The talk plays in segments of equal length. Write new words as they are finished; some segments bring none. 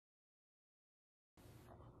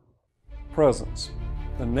Presence.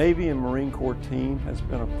 The Navy and Marine Corps team has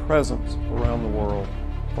been a presence around the world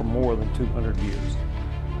for more than 200 years.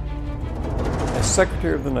 As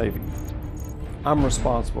Secretary of the Navy, I'm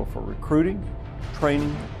responsible for recruiting,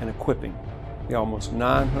 training, and equipping the almost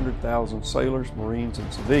 900,000 sailors, Marines,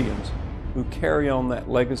 and civilians who carry on that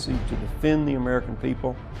legacy to defend the American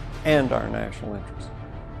people and our national interests.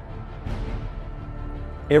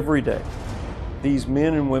 Every day, these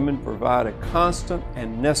men and women provide a constant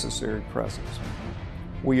and necessary presence.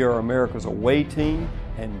 We are America's away team,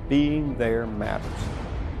 and being there matters.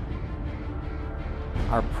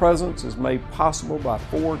 Our presence is made possible by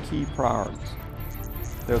 4 key priorities.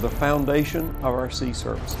 They're the foundation of our sea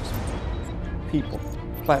services: people,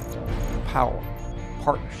 platform, power,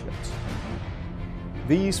 partnerships.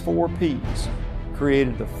 These 4 Ps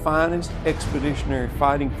created the finest expeditionary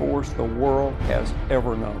fighting force the world has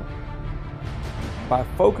ever known. By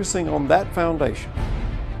focusing on that foundation,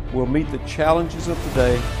 we'll meet the challenges of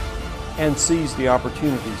today and seize the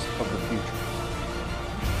opportunities of the future.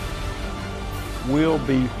 We'll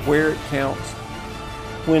be where it counts,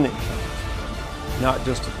 when it counts, not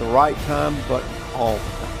just at the right time, but all the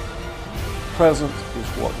time. Presence is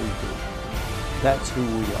what we do. That's who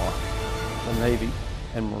we are, the Navy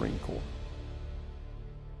and Marine Corps.